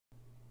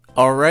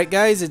Alright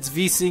guys, it's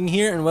Vsing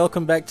here and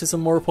welcome back to some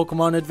more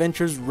Pokemon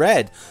Adventures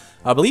Red.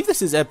 I believe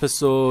this is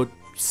episode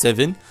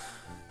 7.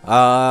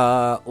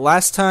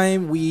 Last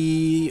time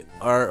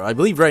I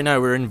believe right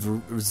now we're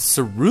in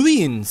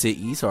Cerulean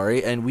City,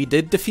 and we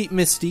did defeat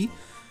Misty,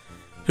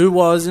 who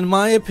was, in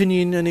my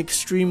opinion, an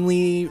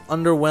extremely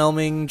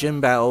underwhelming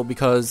gym battle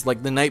because,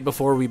 like, the night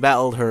before we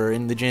battled her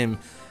in the gym,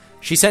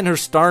 she sent her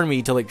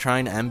Starmie to, like, try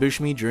and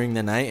ambush me during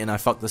the night, and I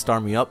fucked the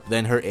Starmie up.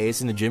 Then her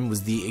ace in the gym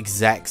was the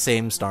exact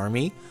same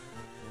Starmie,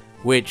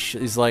 which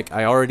is like,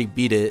 I already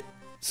beat it,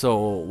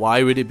 so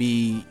why would it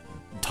be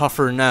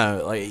tougher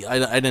now? Like,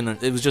 I didn't know,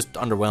 it was just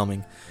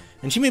underwhelming.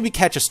 And she made me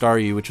catch a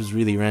Staryu, which was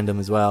really random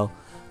as well.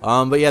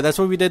 But yeah, that's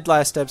what we did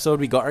last episode.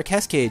 We got our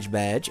Cascade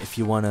badge. If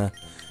you wanna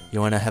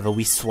have a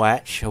wee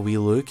swatch, a wee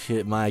look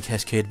at my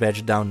Cascade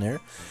badge down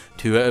there.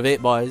 2 out of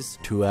 8, boys.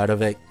 2 out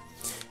of 8.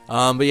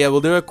 But yeah,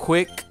 we'll do a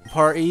quick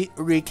party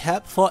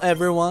recap for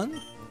everyone.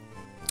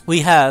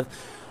 We have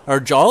our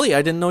Jolly,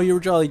 I didn't know you were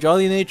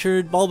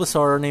Jolly-natured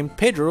Bulbasaur named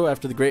Pedro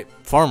after the great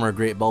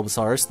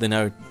Bulbasaurus, the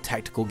now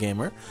tactical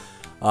gamer.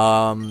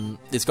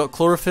 It's got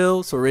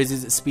Chlorophyll, so it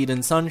raises its speed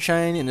and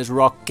sunshine, and is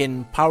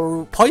rocking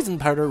Poison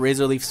Powder,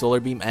 Razor Leaf, Solar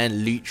Beam,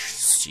 and Leech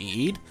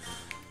Seed.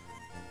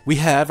 We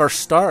have our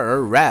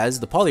starter, Raz,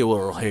 the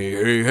Poliwhirl.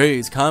 Hey,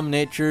 he's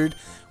calm-natured,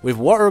 with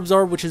Water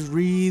Absorb, which is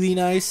really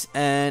nice,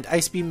 and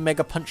Ice Beam,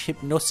 Mega Punch,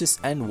 Hypnosis,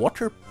 and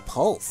Water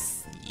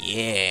Pulse.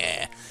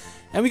 Yeah!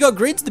 And we got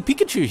Gridz the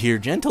Pikachu here,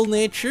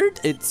 gentle-natured.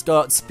 It's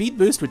got Speed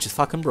Boost, which is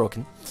fucking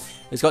broken.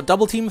 It's got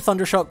Double Team,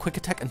 Thundershock, Quick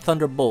Attack, and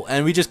Thunderbolt.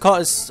 And we just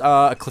caught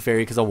a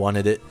Clefairy because I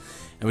wanted it.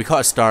 And we caught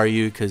a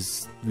Staryu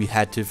because we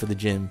had to for the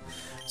gym.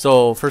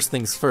 So, first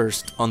things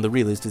first on the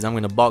relist is I'm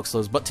going to box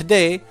those. But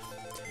today,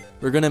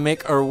 we're going to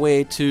make our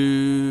way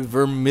to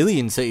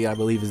Vermilion City, I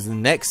believe is the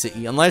next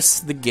city.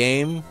 Unless the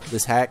game,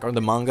 this hack, or the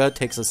manga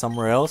takes us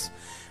somewhere else.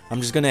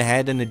 I'm just going to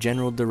head in the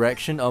general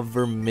direction of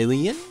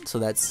Vermilion. So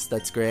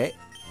that's great.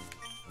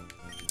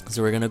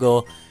 So we're gonna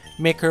go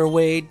make our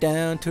way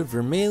down to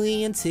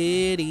Vermilion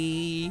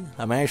City.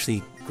 I might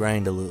actually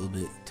grind a little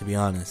bit, to be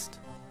honest.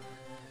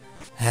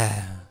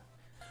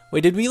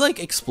 Wait, did we like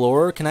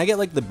explore? Can I get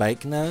like the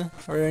bike now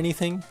or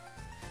anything?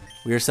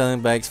 We are selling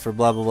bikes for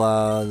blah blah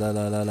blah la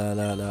la la la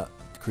la la.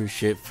 Cruise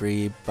ship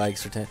free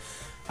bikes for 10.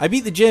 I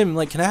beat the gym.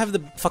 Like, can I have the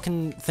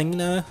fucking thing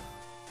now?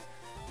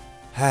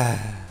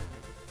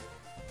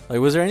 Like,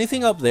 was there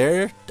anything up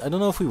there? I don't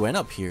know if we went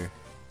up here.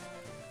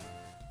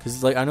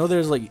 Cause like I know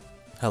there's like.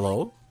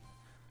 Hello?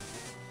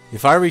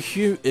 If I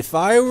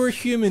were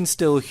human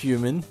still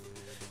human,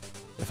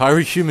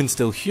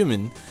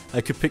 I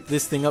could pick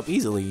this thing up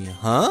easily.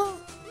 Huh?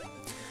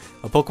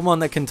 A Pokemon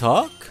that can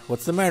talk?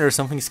 What's the matter?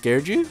 Something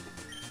scared you?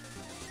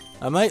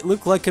 I might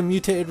look like a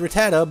mutated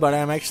Rattata, but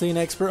I'm actually an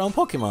expert on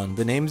Pokemon.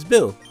 The name's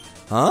Bill.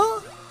 Huh?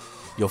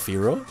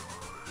 Yofiro?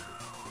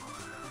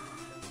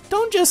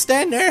 Don't just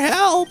stand there,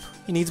 help!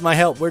 He needs my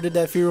help. Where did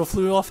that Firo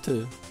flew off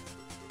to?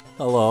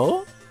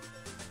 Hello?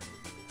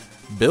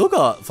 Bill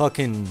got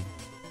fucking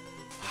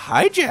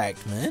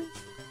hijacked, man.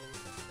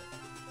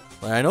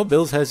 Like, I know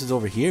Bill's house is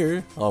over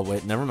here. Oh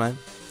wait, never mind.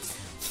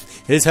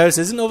 His house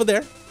isn't over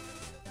there.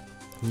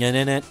 You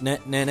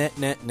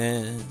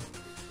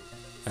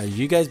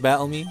guys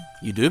battle me?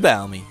 You do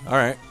battle me.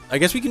 Alright. I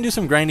guess we can do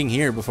some grinding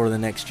here before the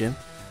next gym.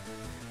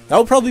 That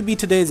will probably be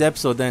today's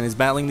episode then, is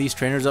battling these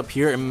trainers up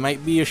here. It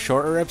might be a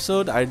shorter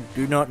episode. I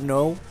do not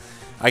know.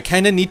 I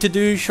kind of need to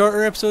do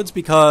shorter episodes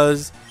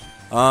because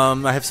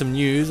I have some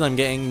news. I'm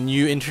getting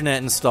new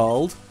internet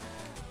installed,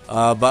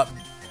 but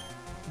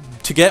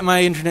to get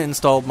my internet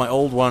installed, my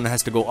old one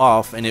has to go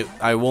off, and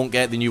I won't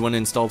get the new one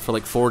installed for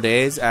like 4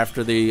 days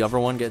after the other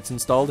one gets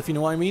installed, if you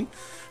know what I mean.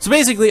 So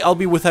basically, I'll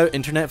be without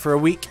internet for a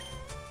week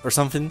or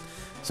something,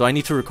 so I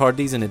need to record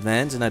these in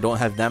advance, and I don't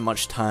have that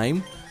much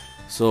time,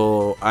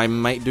 so I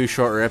might do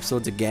shorter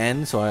episodes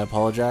again, so I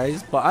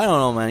apologize. But I don't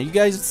know, man. You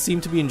guys seem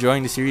to be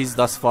enjoying the series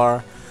thus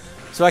far,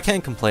 so I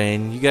can't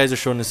complain. You guys are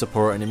showing the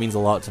support, and it means a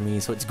lot to me,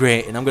 so it's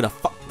great. And I'm gonna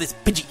fuck this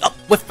Pidgey up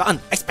with fun.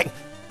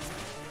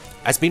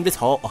 Ice Beam this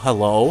hole. Oh,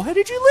 hello? How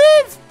did you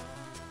live?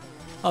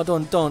 Oh,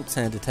 don't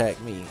sand attack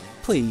me,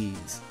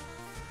 please.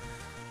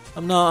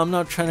 I'm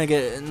not trying to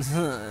get.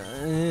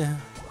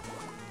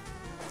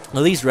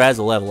 At least Raz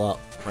will level up,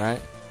 right?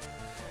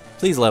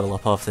 Please level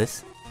up off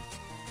this,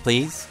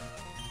 please.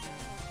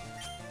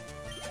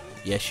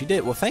 Yes, you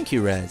did. Well, thank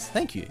you, Raz.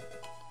 Thank you.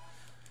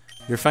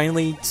 You're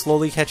finally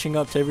slowly catching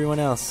up to everyone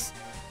else.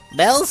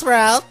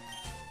 Bellsprout!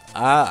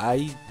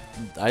 I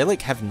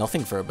like have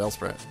nothing for a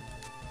Bellsprout.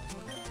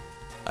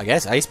 I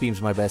guess Ice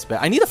Beam's my best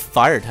bet. I need a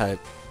fire type.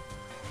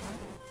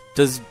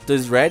 Does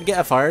Red get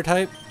a fire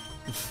type?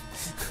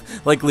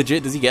 Like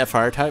legit, does he get a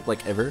fire type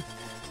like ever?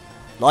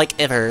 Like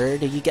ever?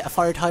 Do you get a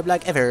fire type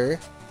like ever?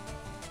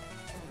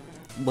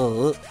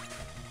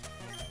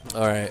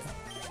 Alright.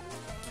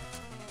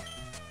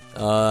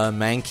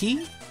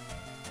 Mankey?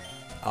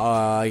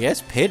 I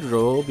guess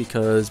Pedro,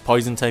 because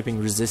poison typing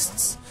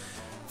resists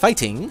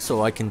fighting,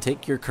 so I can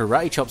take your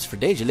karate chops for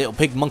days, you little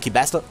pig monkey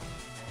bastard.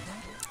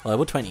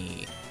 Level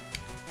 20.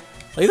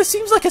 Like, this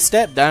seems like a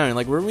step down.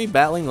 Like, weren't we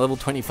battling level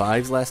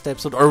 25s last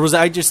episode? Or was did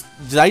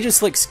I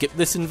just, like, skip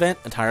this event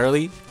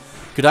entirely?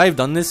 Could I have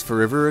done this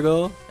forever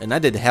ago? And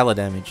that did hella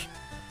damage.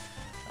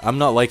 I'm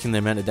not liking the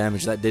amount of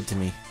damage that did to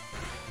me.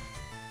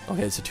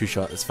 Okay, it's a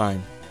 2-shot, that's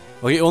fine.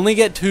 Okay, only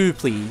get 2,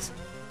 please.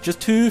 Just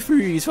 2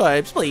 freeze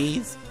vibes,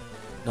 please.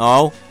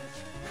 No.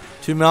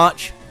 Too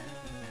much.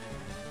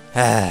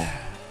 We're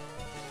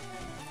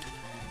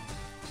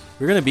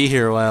gonna be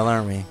here a while,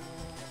 aren't we?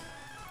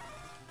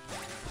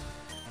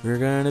 We're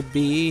gonna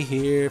be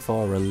here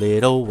for a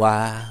little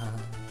while.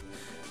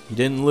 You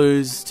didn't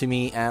lose to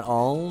me at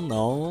all?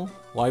 No?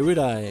 Why would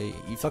I?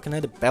 You fucking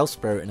had a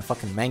Bellsprout and a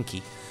fucking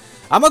Mankey.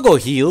 I'm gonna go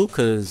heal,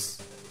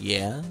 cause,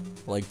 yeah,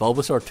 like,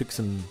 Bulbasaur took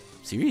some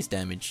serious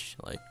damage,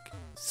 like,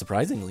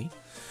 surprisingly.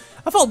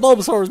 I thought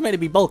Bulbasaur was meant to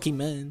be bulky,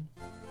 man.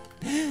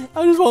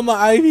 I just want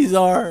my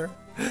Ivysaur.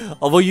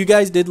 Although you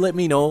guys did let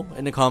me know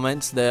in the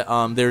comments that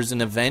there's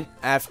an event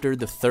after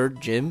the 3rd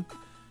gym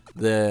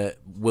that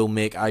will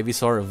make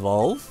Ivysaur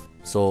evolve.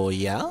 So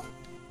yeah,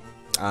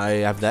 I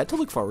have that to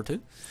look forward to.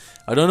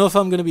 I don't know if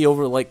I'm gonna be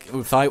over, like,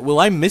 will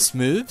I miss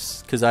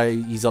moves because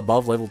he's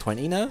above level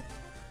 20 now?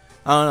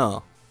 I don't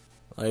know.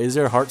 Is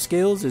there heart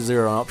scales? Is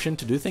there an option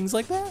to do things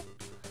like that?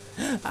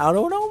 I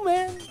don't know,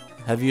 man.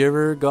 Have you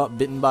ever got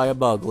bitten by a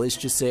bug? Let's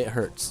just say it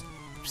hurts.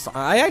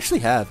 I actually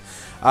have.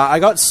 I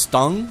got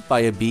stung by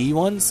a bee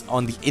once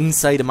on the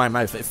inside of my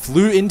mouth. It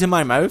flew into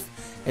my mouth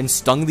and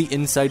stung the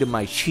inside of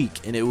my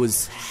cheek, and it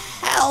was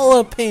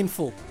hella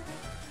painful.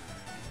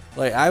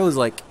 Like, I was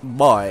like,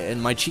 boy,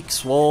 and my cheek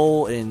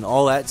swole and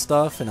all that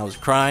stuff, and I was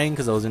crying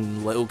because I was a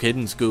little kid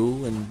in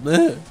school, and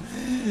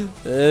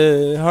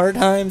hard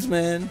times,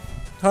 man.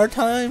 Hard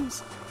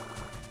times.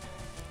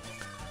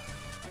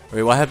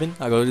 Wait, what happened?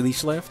 I got a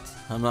leech left?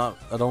 I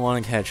don't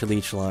want to catch a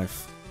leech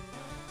life.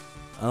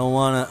 I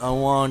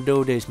wanna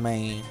do this,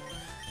 man.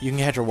 You can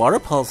catch a water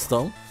pulse,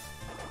 though.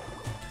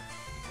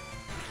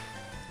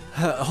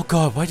 Oh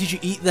god, why did you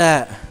eat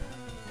that?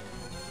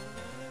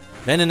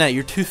 Venonat,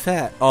 you're too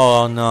fat.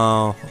 Oh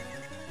no.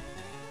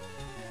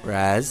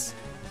 Raz.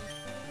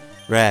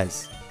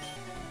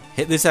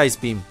 Hit this ice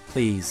beam,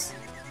 please.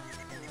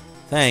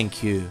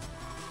 Thank you.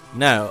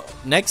 Now,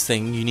 next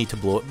thing, you need to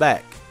blow it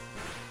back.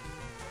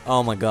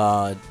 Oh my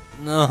god.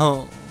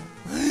 No.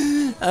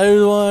 I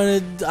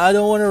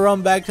don't want to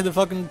run back to the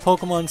fucking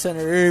Pokemon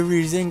Center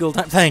every single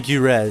time. Thank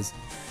you, Raz.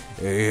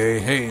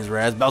 Hey, it's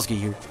Raz Bowski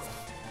here.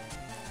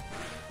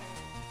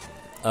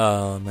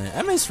 Oh man,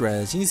 I miss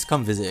Raz. He needs to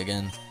come visit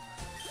again.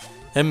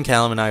 Him,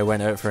 Callum, and I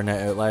went out for a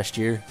night out last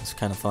year. It was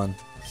kind of fun.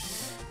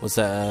 What's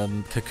that,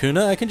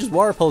 Kakuna? I can just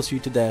water pulse you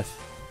to death.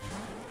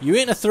 You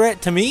ain't a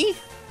threat to me?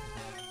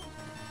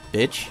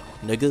 Bitch,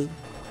 nigga,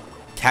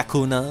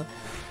 Kakuna,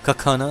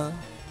 Kakuna.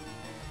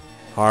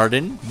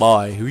 Harden?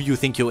 Boy, who you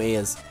think you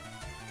is?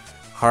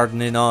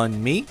 Hardening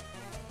on me?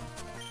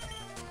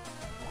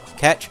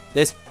 Catch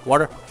this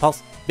water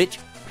pulse, bitch.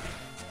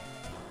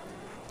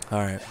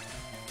 Alright.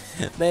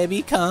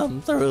 Baby,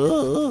 come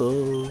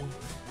through.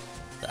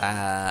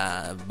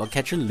 But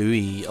catch your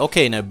Louie.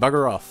 Okay, now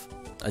bugger off.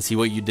 I see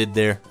what you did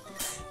there.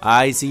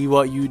 I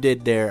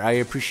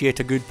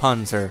appreciate a good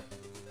pun, sir.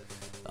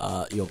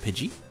 Yo,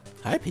 Pidgey.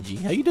 Hi, Pidgey.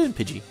 How you doing,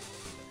 Pidgey?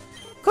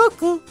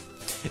 Cuckoo.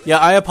 Yeah,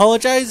 I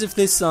apologize if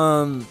this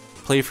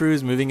playthrough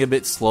is moving a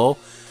bit slow.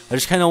 I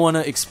just kind of want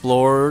to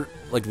explore,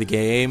 like, the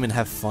game and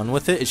have fun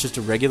with it. It's just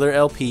a regular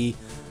LP.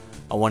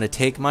 I want to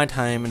take my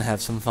time and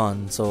have some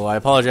fun. So I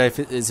apologize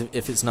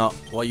if it's not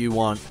what you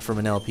want from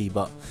an LP,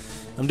 but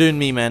I'm doing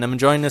me, man. I'm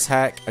enjoying this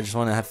hack. I just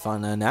want to have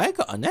fun. And I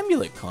got an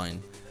amulet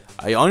coin.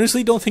 I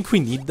honestly don't think we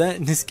need that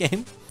in this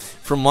game.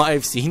 From what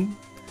I've seen,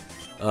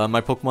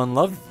 my Pokemon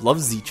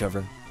loves each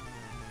other.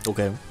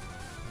 Okay.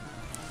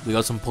 We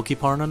got some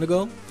Pokeparn on the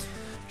go. Do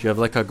you have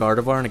like a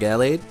Gardevoir and a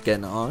Gallade?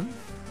 Getting on.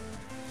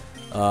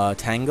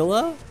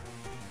 Tangela?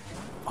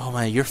 Oh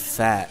man, you're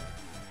fat.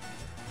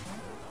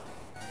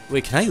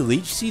 Wait, can I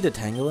Leech Seed a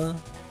Tangela?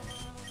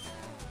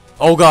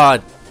 Oh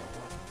god!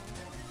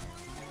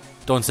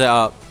 Don't set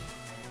up.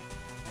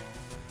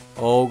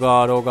 Oh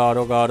god, oh god,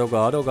 oh god, oh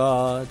god, oh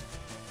god.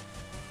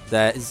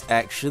 That is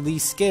actually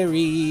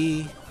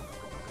scary.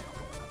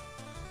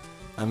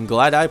 I'm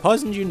glad I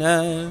poisoned you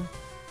now.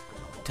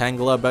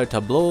 Tangela about to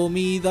blow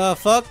me the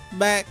fuck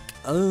back.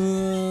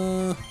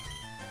 Can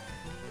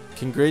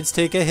Grids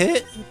take a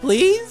hit,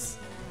 please?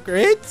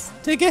 Grids,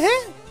 take a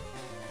hit.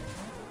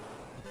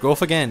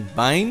 Growth again.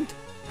 Bind?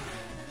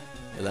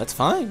 Yeah, that's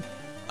fine.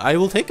 I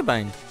will take a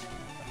bind.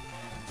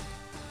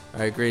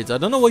 Alright, Grids. I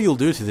don't know what you'll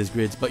do to this,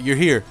 Grids, but you're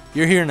here.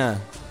 You're here now.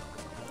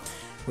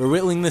 We're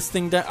whittling this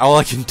thing down. All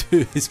I can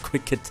do is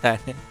quick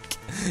attack.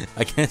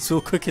 I can't still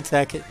quick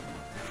attack it.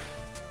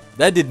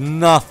 That did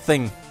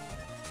nothing.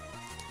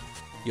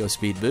 Yo,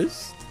 speed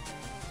boost.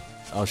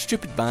 Oh,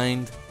 stupid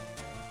bind.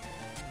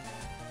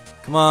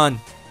 Come on.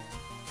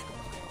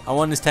 I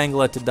want this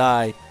Tangela to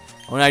die.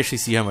 I want to actually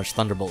see how much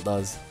Thunderbolt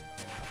does.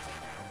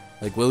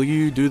 Like, will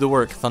you do the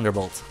work,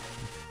 Thunderbolt?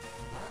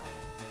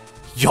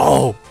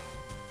 Yo!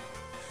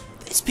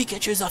 This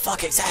Pikachu's a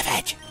fucking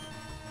savage!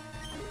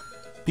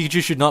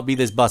 Pikachu should not be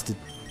this busted.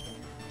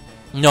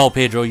 No,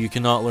 Pedro, you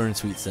cannot learn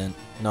Sweet Scent.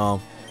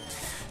 No.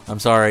 I'm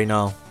sorry,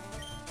 no.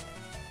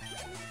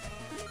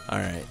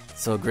 Alright,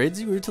 so Gridz,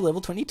 you grew to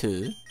level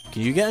 22.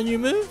 Can you get a new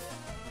move?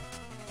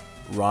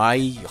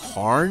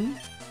 Rhyhorn?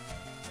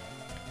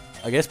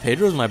 I guess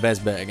Pedro's my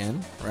best bet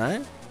again,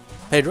 right?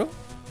 Pedro?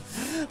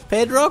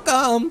 Pedro,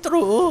 come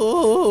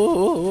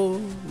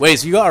through! Wait,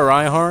 so you got a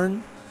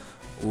Rhyhorn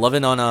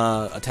loving on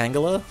a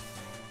Tangela?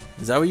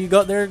 Is that what you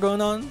got there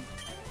going on?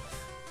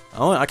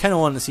 I kind of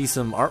want to see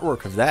some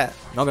artwork of that.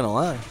 Not gonna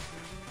lie.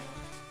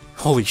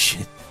 Holy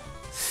shit.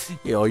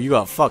 Yo, you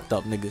got fucked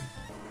up, nigga.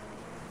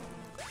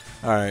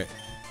 Alright.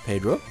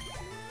 Pedro.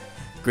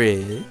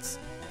 Gridz.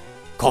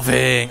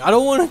 Coughing! I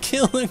don't want to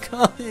kill the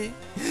coughing!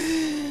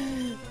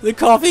 The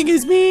coughing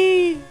is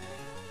me!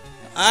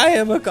 I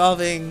am a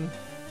coughing!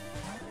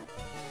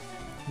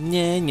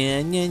 Nya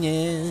nya nya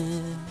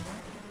nya.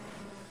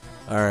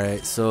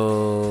 Alright,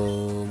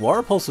 so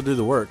Water Pulse will do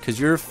the work, because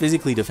you're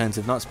physically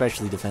defensive, not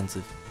specially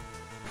defensive.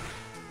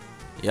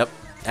 Yep.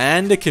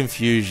 And the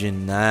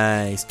confusion.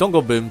 Nice. Don't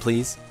go boom,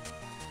 please.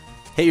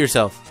 Hit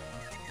yourself.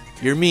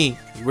 You're me.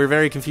 We're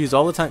very confused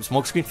all the time.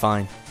 Smokescreen,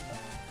 fine.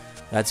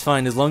 That's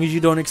fine, as long as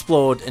you don't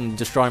explode and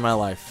destroy my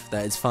life.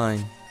 That is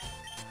fine.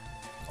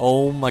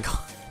 Oh my god.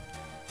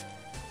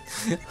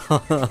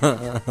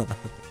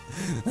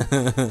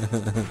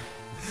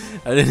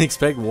 I didn't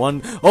expect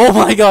one. Oh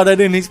my god, I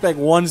didn't expect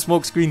one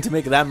smokescreen to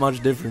make that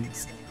much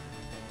difference.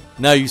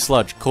 Now you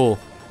sludge. Cool.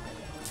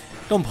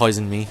 Don't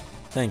poison me.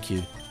 Thank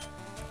you.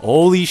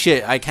 Holy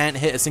shit, I can't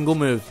hit a single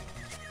move.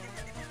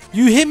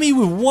 You hit me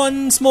with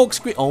one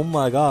smokescreen. Oh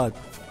my god.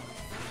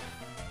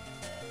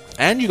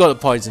 And you got a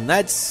poison.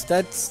 That's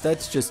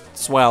just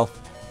swell.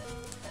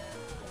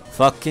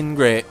 Fucking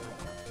great.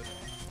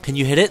 Can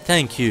you hit it?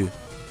 Thank you.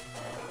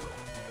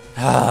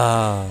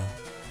 Ah.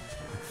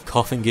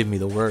 Coughing give me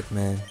the work,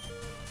 man.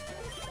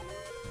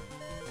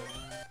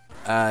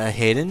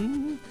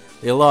 Hayden?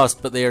 They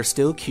lost, but they are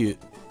still cute.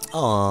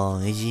 Oh,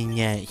 isn't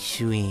that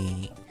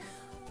sweet?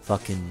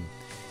 Fucking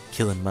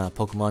killing my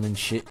Pokemon and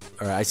shit.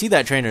 Alright, I see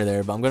that trainer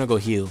there, but I'm gonna go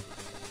heal.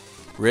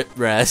 Rip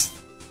rest.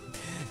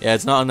 Yeah,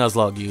 it's not a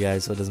Nuzlocke, you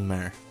guys, so it doesn't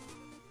matter.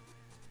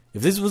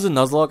 If this was a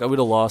Nuzlocke, I would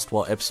have lost,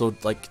 what,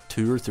 episode like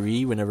 2 or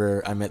 3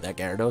 whenever I met that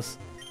Gyarados.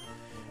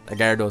 That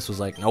Gyarados was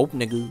like, nope,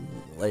 nigga.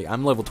 Like,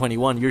 I'm level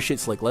 21, your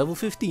shit's like level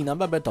 15.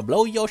 I'm about to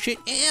blow your shit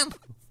in.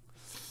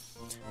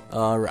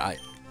 Alright.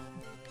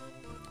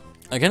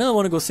 I kinda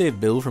wanna go save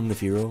Bill from the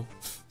Firo.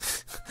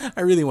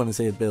 I really want to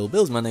save Bill.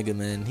 Bill's my nigga,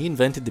 man. He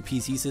invented the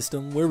PC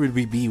system. Where would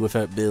we be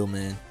without Bill,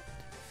 man?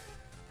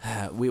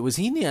 Wait, was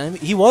he in the anime?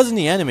 He was in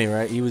the anime,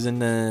 right? He was in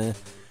the,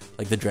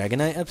 like, the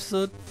Dragonite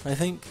episode, I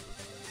think.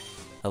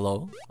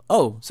 Hello?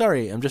 Oh,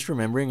 sorry. I'm just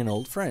remembering an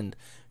old friend.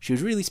 She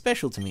was really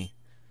special to me.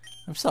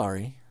 I'm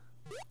sorry.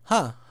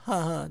 Ha,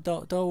 ha, ha.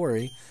 Don't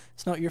worry.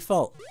 It's not your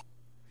fault.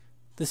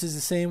 This is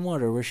the same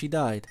water where she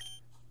died.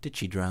 Did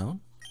she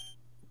drown?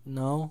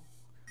 No.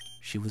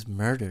 She was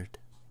murdered.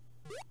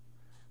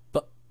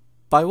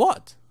 By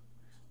what?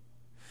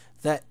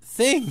 That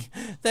thing!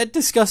 That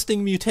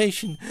disgusting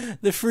mutation!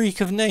 The freak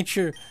of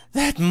nature!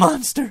 That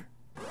monster!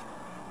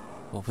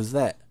 What was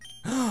that?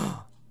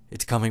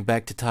 It's coming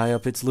back to tie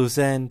up its loose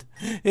end!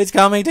 It's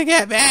coming to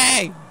get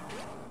me!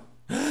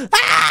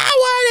 Ah!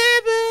 What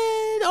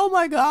happened? Oh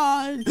my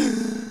god!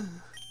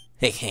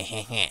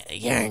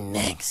 You're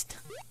next.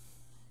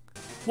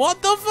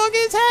 What the fuck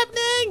is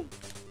happening?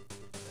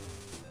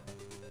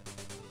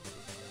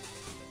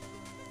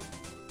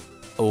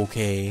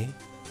 Okay.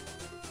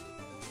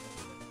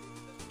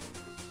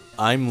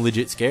 I'm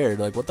legit scared.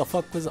 Like, what the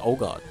fuck was... Oh,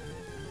 God.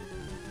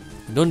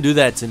 Don't do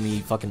that to me,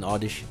 fucking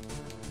oddish.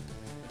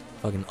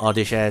 Fucking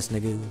oddish ass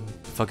nigga.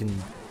 Fucking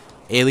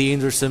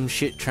aliens or some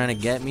shit trying to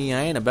get me.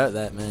 I ain't about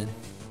that, man.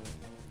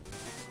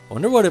 I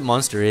wonder what a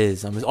monster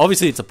is. I mean,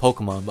 obviously, it's a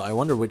Pokemon, but I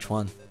wonder which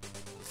one.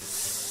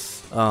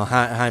 Oh,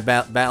 hi,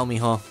 battle me,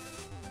 huh?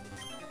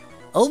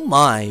 Oh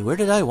my, where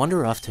did I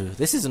wander off to?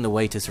 This isn't the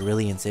way to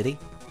Cerulean City.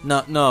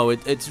 No,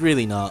 it's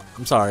really not.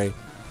 I'm sorry.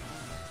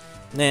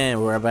 Nah,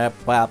 we're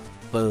about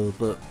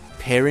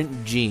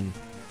Parent Gene.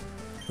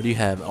 What do you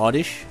have?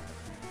 Oddish?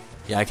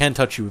 Yeah, I can't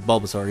touch you with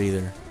Bulbasaur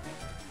either.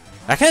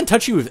 I can't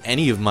touch you with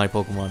any of my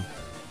Pokemon.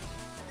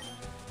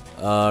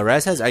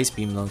 Raz has Ice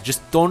Beam though.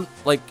 Just don't,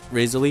 like,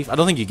 Razor Leaf. I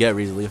don't think you get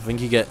Razor Leaf. I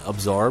think you get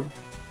Absorb.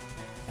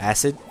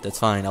 Acid? That's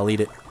fine. I'll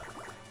eat it.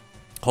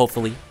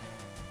 Hopefully.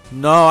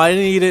 No, I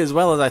didn't eat it as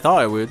well as I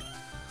thought I would.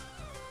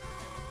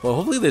 Well,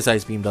 hopefully this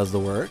Ice Beam does the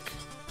work.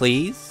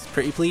 Please?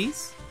 Pretty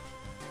please?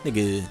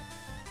 Nigga.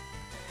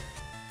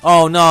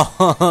 Oh no,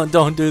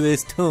 don't do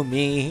this to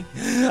me.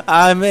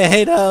 I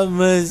made a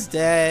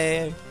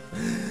mistake.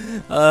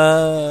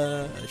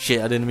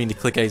 Shit, I didn't mean to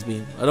click Ice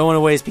Beam. I don't want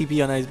to waste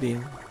PP on Ice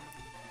Beam.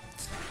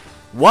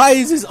 Why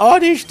is this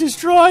Oddish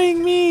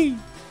destroying me?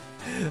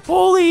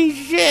 Holy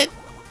shit.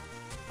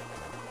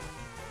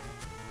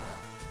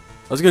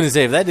 I was gonna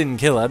say, if that didn't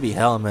kill, I'd be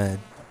hella mad.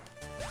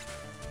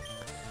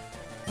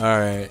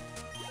 Alright.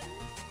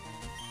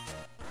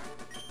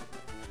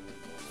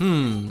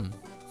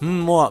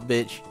 What,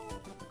 bitch?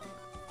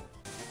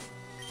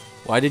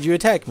 Why did you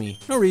attack me?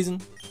 No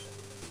reason.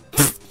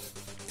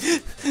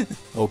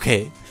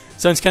 Okay.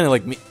 Sounds kind of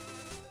like me.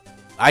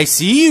 I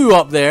see you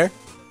up there.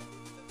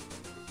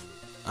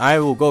 I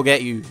will go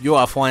get you. You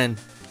are fine.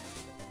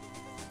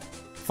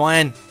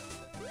 Fine.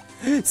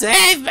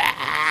 Save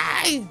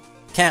me!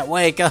 Can't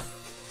wake up.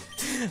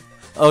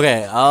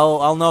 Okay,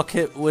 I'll knock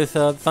it with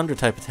a thunder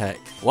type attack.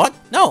 What?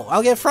 No,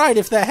 I'll get fried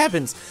if that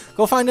happens.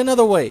 Go find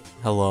another way.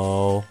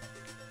 Hello.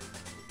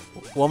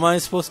 What am I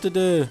supposed to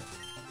do?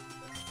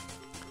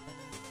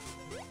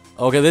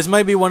 Okay, this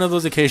might be one of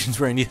those occasions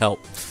where I need help.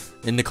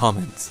 In the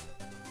comments.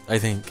 I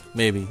think.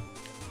 Maybe.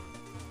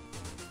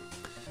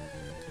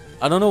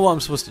 I don't know what I'm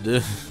supposed to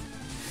do.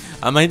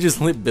 I might just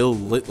let Bill,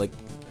 like,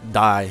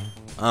 die.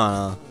 I don't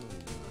know.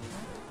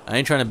 I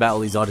ain't trying to battle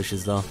these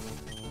Odysseys, though.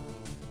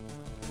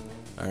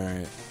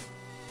 Alright.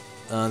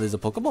 There's a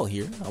Pokeball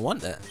here. I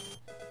want that.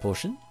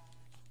 Potion.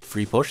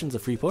 Free potion's a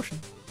free potion.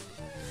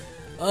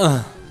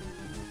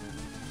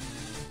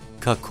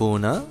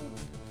 Kakuna.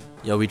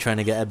 Yo, we trying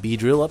to get a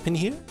Beedrill up in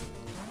here?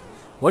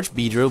 Watch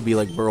Beedrill be,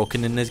 like,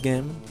 broken in this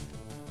game.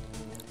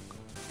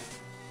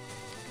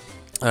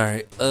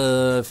 Alright,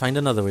 find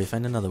another way,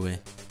 find another way.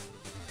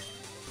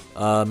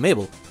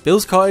 Mabel.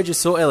 Bill's cottage is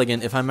so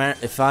elegant.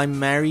 If I'm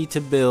married to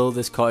Bill,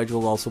 this cottage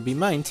will also be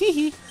mine.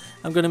 Teehee.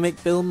 I'm gonna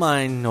make Bill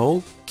mine.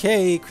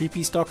 Okay,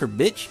 creepy stalker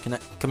bitch. Can I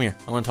come here?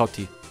 I wanna talk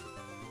to you.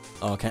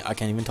 Oh, I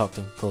can't even talk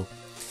to him. Cool.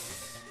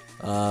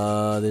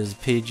 There's a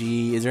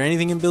Pidgey. Is there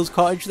anything in Bill's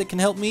cottage that can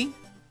help me?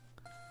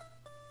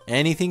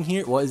 Anything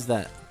here? What is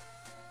that?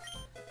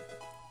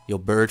 Yo,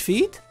 bird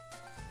feed?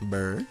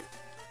 Bird?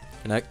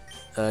 Can I?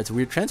 It's a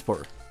weird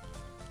transporter.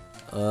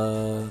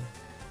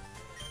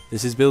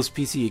 This is Bill's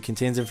PC. It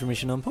contains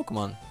information on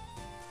Pokemon.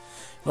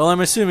 Well,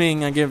 I'm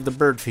assuming I give the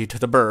bird feed to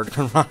the bird.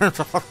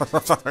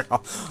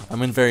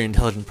 I'm a very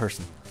intelligent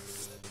person.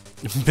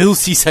 Bill's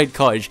Seaside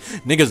Cottage.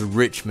 Nigga's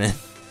rich, man.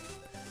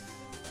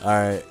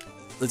 Alright.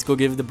 Let's go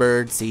give the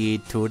bird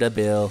seed to the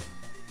Bill.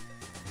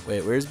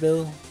 Wait, where's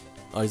Bill?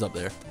 Oh, he's up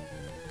there.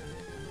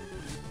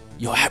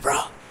 Yo,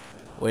 Abra!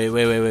 Wait.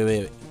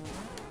 Wait.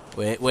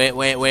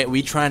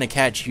 We trying to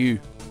catch you.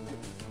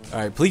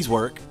 Alright, please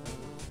work.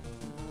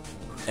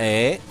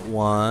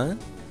 One.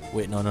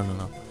 Wait, no.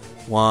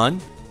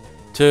 1,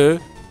 2,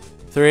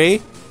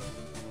 3.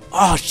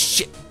 Oh,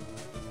 shit.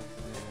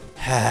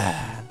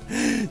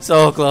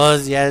 So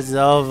close, yet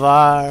so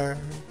far.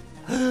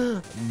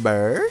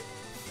 Bird?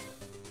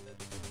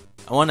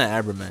 I want an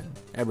Abra, man.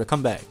 Abra,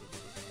 come back.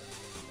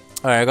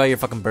 Alright, I got your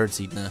fucking bird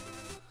seed now.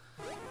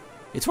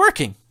 It's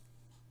working.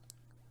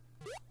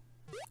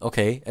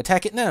 Okay,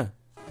 attack it now.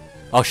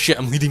 Oh shit,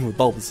 I'm leading with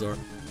Bulbasaur.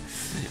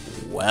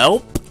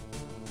 Welp.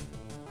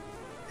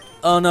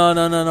 Oh no.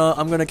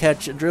 I'm gonna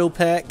catch a drill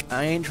pack.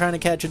 I ain't trying to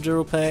catch a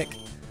drill pack.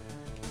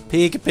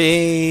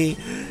 Pika-Pee.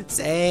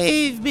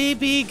 Save me,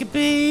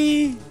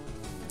 Pika-Pee.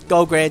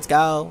 Go, Grids,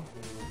 go.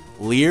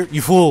 Leer,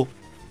 you fool.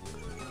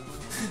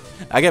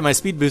 I get my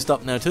speed boost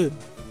up now too.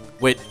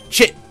 Wait,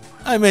 shit.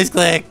 I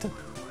misclicked.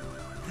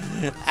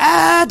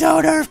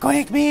 Don't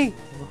earthquake me.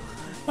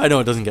 I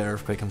know it doesn't get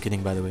earthquake, I'm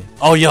kidding by the way.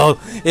 Oh yo,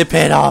 it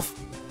paid off.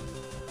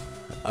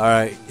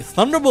 Alright,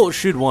 Thunderbolt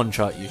should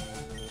one-shot you.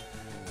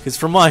 Because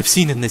from what I've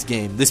seen in this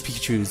game, this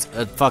Pikachu's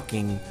a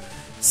fucking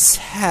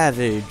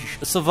savage.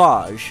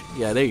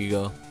 Yeah, there you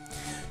go.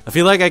 I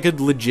feel like I could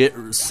legit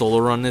solo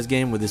run this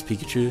game with this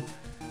Pikachu.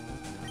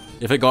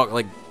 If it got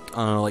like, I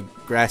don't know, like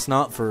Grass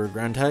Knot for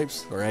ground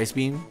types, or Ice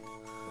Beam.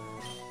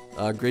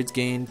 Grids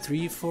gain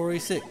 3, 4,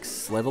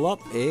 6. Level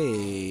up?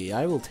 Hey,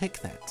 I will take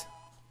that.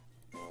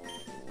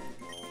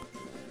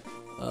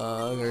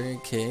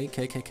 Okay.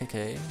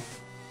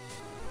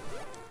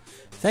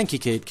 Thank you,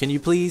 kid. Can you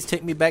please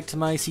take me back to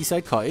my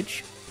seaside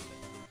cottage?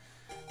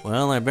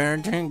 Well, I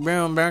better take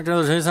Bill back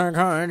to the seaside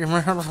cottage.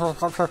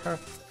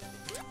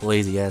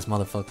 Lazy ass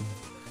motherfucker.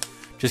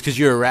 Just because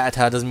you're a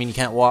Rattata doesn't mean you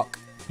can't walk.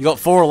 You got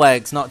 4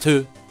 legs, not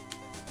 2.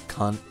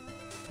 Cunt.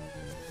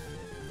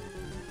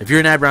 If you're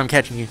an Abra, I'm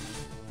catching you.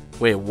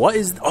 Wait, what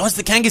is... Oh, it's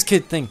the Kangaskhan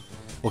Kid thing.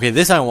 Okay,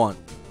 this I want.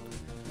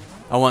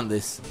 I want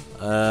this.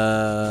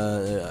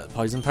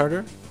 Poison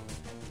powder.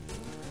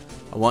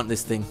 I want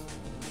this thing.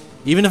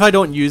 Even if I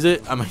don't use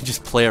it, I might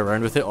just play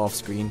around with it off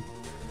screen.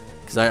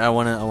 Because I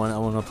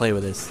wanna play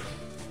with this.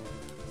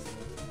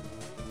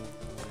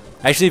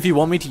 Actually, if you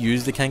want me to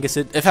use the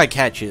Kangaskhan, if I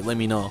catch it, let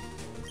me know.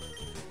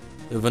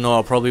 Even though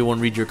I probably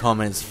won't read your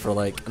comments for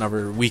like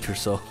another week or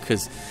so,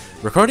 because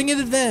recording in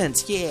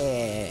advance,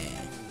 yeah.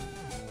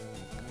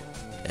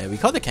 We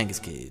call the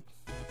Kangaskhan Kid.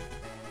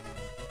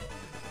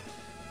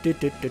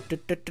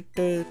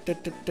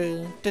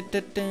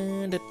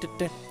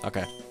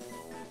 Okay.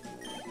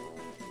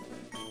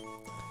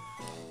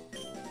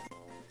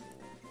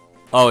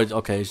 Oh,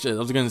 okay. I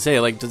was gonna say,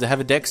 like, does it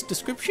have a dex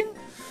description?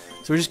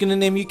 So we're just gonna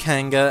name you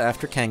Kanga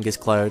after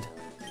Kangaskhan.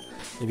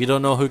 If you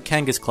don't know who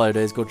Kangaskhan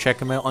is, go check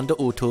him out on the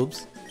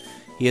YouTubes.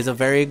 He is a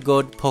very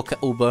good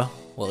Poke-Uber.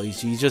 Well,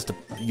 he's just a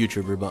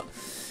YouTuber, but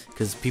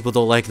because people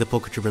don't like the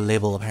Poke-Tuber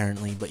label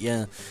apparently. But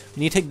yeah,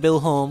 we need to take Bill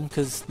home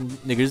because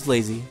nigger's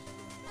lazy.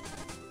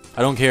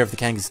 I don't care if the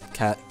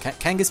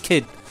Kangaskhan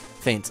Kid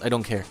faints. I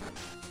don't care.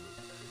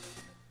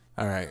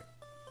 Alright.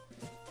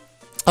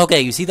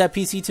 Okay, you see that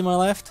PC to my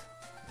left?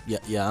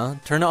 Yeah.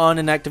 Turn it on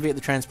and activate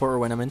the transporter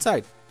when I'm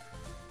inside.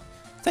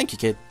 Thank you,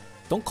 kid.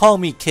 Don't call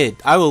me kid.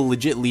 I will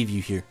legit leave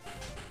you here.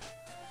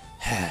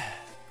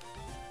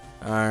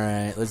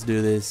 Alright, let's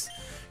do this.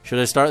 Should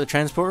I start the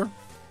transporter?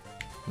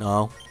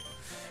 No.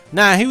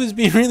 Nah, he was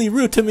being really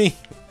rude to me.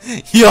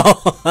 Yo.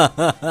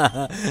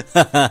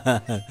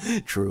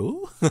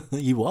 True.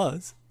 He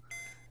was.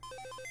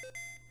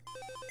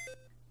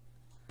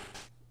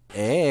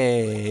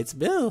 Hey, it's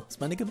Bill. It's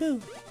my nigga Bill.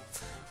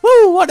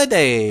 Woo, what a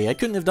day. I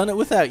couldn't have done it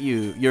without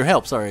you. Your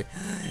help, sorry.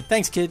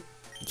 Thanks, kid.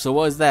 So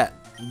what is that?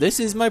 This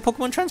is my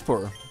Pokemon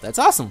transporter. That's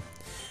awesome.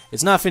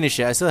 It's not finished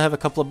yet. I still have a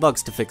couple of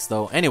bugs to fix,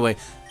 though. Anyway,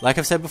 like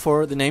I've said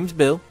before, the name's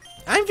Bill.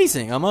 I'm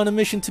Vsing. I'm on a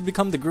mission to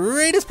become the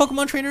greatest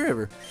Pokemon trainer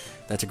ever.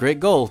 That's a great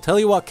goal. Tell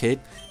you what, kid.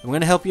 I'm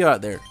going to help you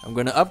out there. I'm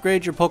going to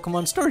upgrade your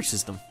Pokemon storage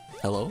system.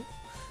 Hello?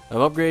 I've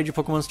upgraded your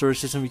Pokemon storage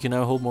system. You can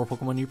now hold more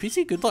Pokemon in your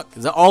PC. Good luck.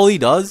 Is that all he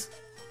does?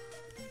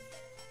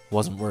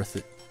 Wasn't worth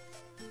it.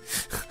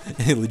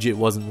 It legit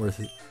wasn't worth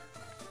it.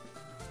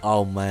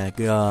 Oh my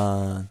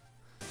god.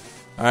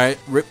 Alright,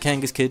 rip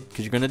Kangas, kid,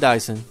 because you're going to die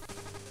soon.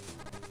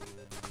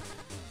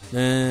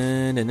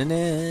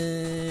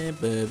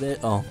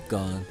 Oh,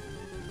 gone.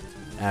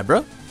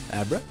 Abra?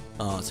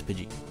 Oh, it's a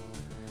Pidgey.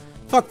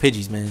 Fuck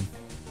Pidgeys, man.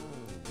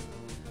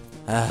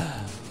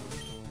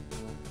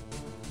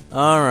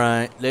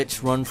 Alright,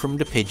 let's run from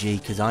the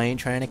Pidgey, because I ain't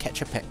trying to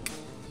catch a peck.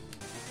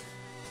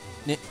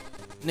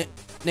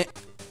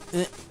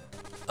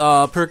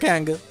 Per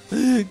Kanga.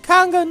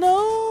 Kanga,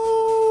 no!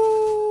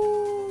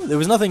 There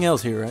was nothing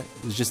else here, right?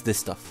 It was just this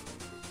stuff.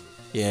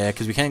 Yeah,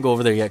 because we can't go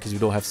over there yet, because we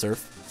don't have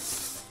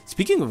Surf.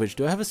 Speaking of which,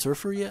 do I have a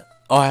Surfer yet?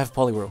 Oh, I have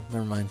Poliwhirl.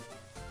 Never mind.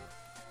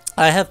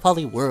 I have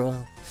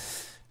Poliwhirl.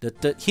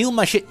 Heal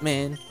my shit,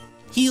 man.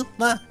 Heal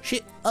my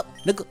shit up.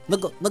 Nuggle.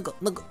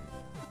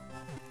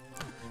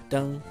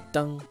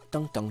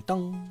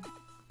 Dung.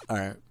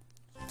 Alright.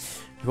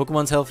 Your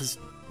Pokemon's health is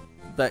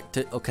back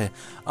to... Okay.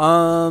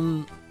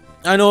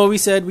 I know we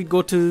said we'd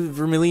go to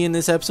Vermilion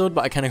this episode,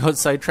 but I kind of got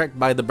sidetracked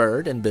by the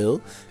bird and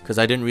Bill, because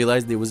I didn't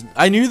realize there was...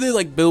 I knew that,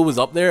 like, Bill was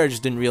up there, I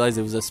just didn't realize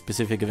there was a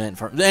specific event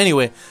for him.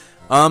 Anyway,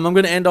 I'm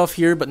going to end off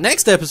here, but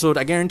next episode,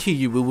 I guarantee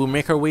you, we will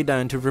make our way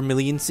down to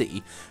Vermilion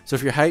City. So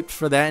if you're hyped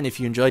for that, and if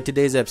you enjoyed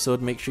today's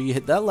episode, make sure you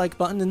hit that like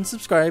button and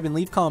subscribe and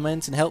leave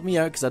comments and help me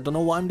out, because I don't know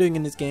what I'm doing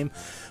in this game.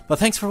 But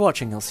thanks for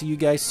watching, I'll see you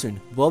guys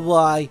soon.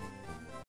 Bye-bye.